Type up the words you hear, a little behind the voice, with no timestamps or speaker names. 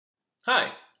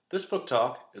Hi, this book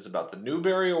talk is about the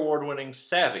Newbery Award-winning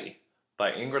Savvy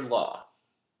by Ingrid Law.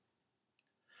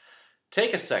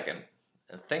 Take a second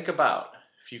and think about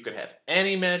if you could have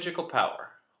any magical power,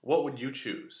 what would you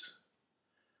choose?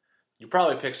 You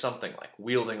probably pick something like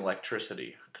wielding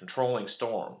electricity, controlling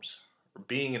storms, or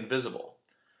being invisible.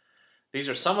 These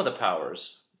are some of the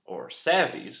powers, or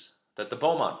savvies, that the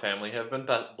Beaumont family have been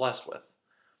blessed with.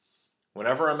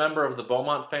 Whenever a member of the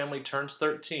Beaumont family turns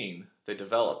 13, they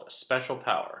develop a special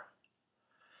power.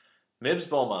 Mibs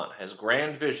Beaumont has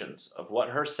grand visions of what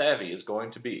her savvy is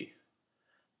going to be.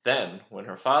 Then, when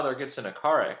her father gets in a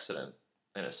car accident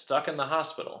and is stuck in the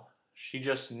hospital, she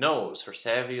just knows her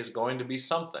savvy is going to be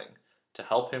something to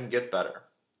help him get better.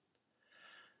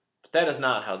 But that is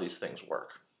not how these things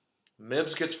work.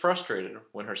 Mibs gets frustrated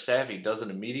when her savvy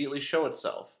doesn't immediately show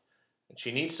itself, and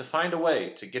she needs to find a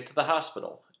way to get to the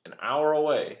hospital an hour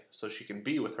away so she can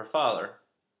be with her father.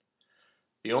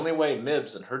 The only way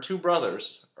Mibs and her two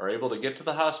brothers are able to get to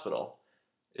the hospital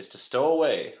is to stow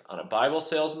away on a Bible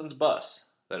salesman's bus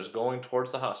that is going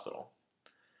towards the hospital.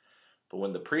 But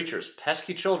when the preacher's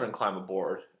pesky children climb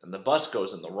aboard and the bus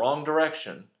goes in the wrong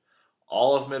direction,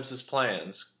 all of Mibs'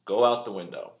 plans go out the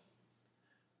window.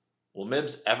 Will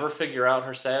Mibs ever figure out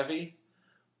her savvy?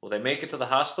 Will they make it to the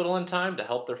hospital in time to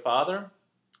help their father?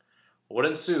 What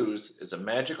ensues is a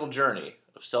magical journey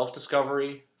of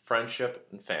self-discovery, friendship,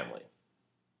 and family.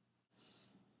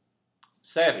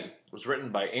 Savvy was written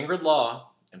by Ingrid Law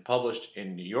and published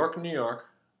in New York, New York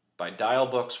by Dial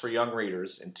Books for Young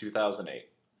Readers in 2008.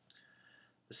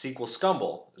 The sequel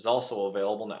Scumble is also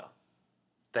available now.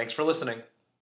 Thanks for listening.